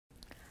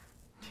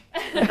My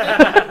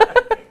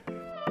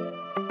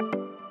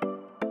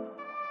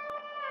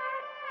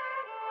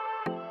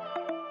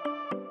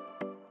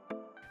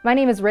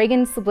name is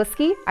Raegen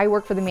Szablewski. I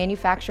work for the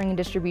Manufacturing and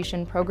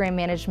Distribution Program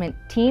Management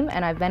team,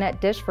 and I've been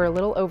at DISH for a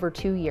little over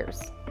 2 years.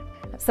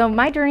 So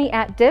my journey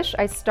at DISH,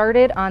 I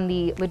started on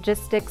the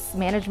logistics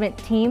management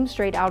team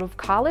straight out of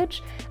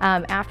college.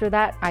 After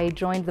that, I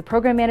joined the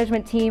program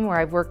management team where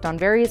I've worked on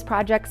various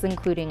projects,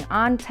 including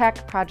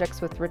on-tech, projects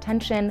with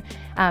retention,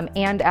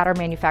 and at our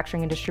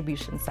manufacturing and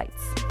distribution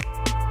sites.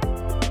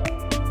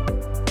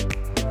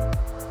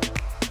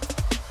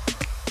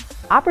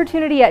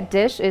 Opportunity at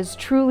DISH is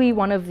truly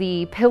one of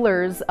the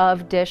pillars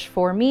of DISH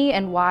for me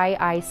and why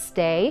I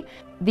stay.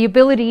 The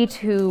ability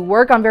to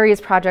work on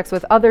various projects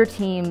with other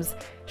teams,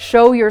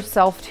 show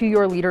yourself to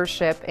your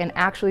leadership, and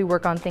actually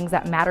work on things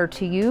that matter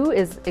to you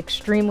is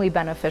extremely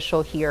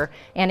beneficial here,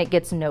 and it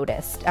gets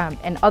noticed.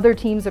 And other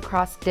teams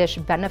across DISH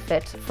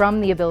benefit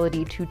from the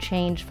ability to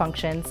change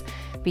functions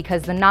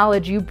because the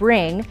knowledge you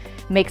bring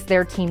makes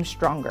their team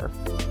stronger.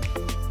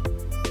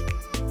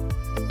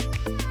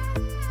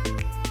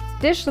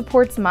 DISH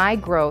supports my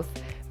growth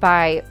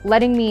by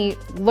letting me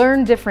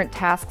learn different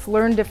tasks,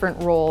 learn different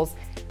roles.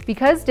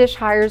 Because DISH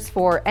hires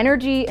for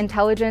energy,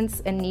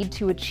 intelligence, and need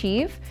to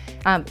achieve,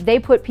 they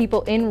put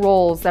people in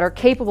roles that are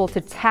capable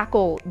to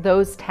tackle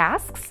those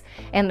tasks,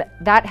 and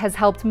that has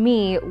helped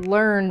me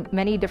learn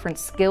many different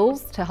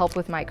skills to help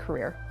with my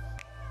career.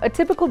 A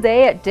typical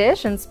day at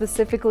DISH, and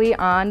specifically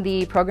on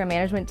the program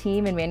management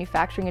team in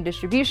manufacturing and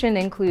distribution,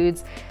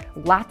 includes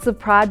lots of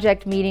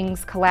project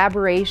meetings,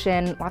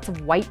 collaboration, lots of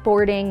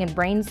whiteboarding and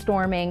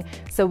brainstorming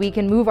so we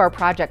can move our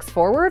projects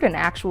forward and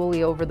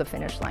actually over the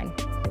finish line.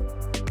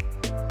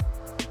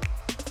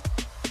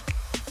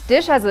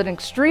 DISH has an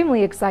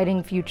extremely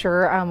exciting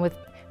future with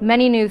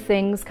many new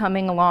things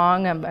coming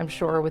along, I'm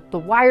sure, with the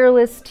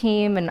wireless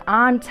team and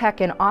on-tech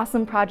and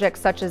awesome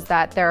projects such as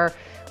that. There are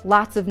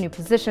lots of new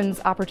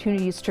positions,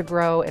 opportunities to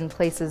grow, and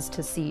places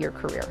to see your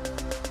career.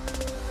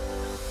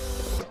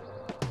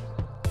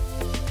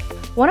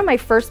 One of my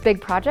first big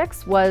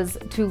projects was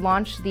to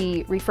launch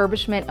the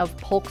refurbishment of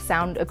Polk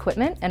sound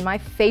equipment, and my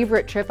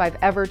favorite trip I've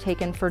ever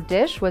taken for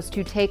DISH was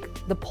to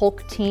take the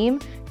Polk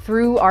team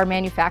through our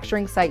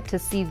manufacturing site to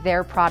see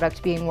their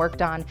product being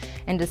worked on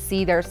and to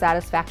see their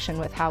satisfaction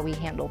with how we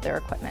handled their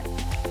equipment.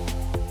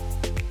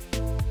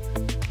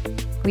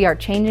 We are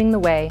changing the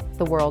way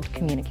the world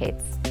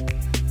communicates.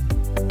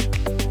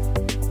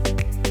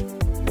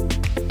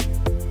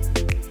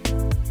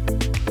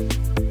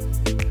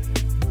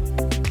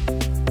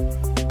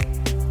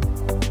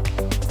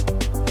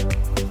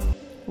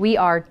 We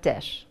are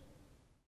DISH.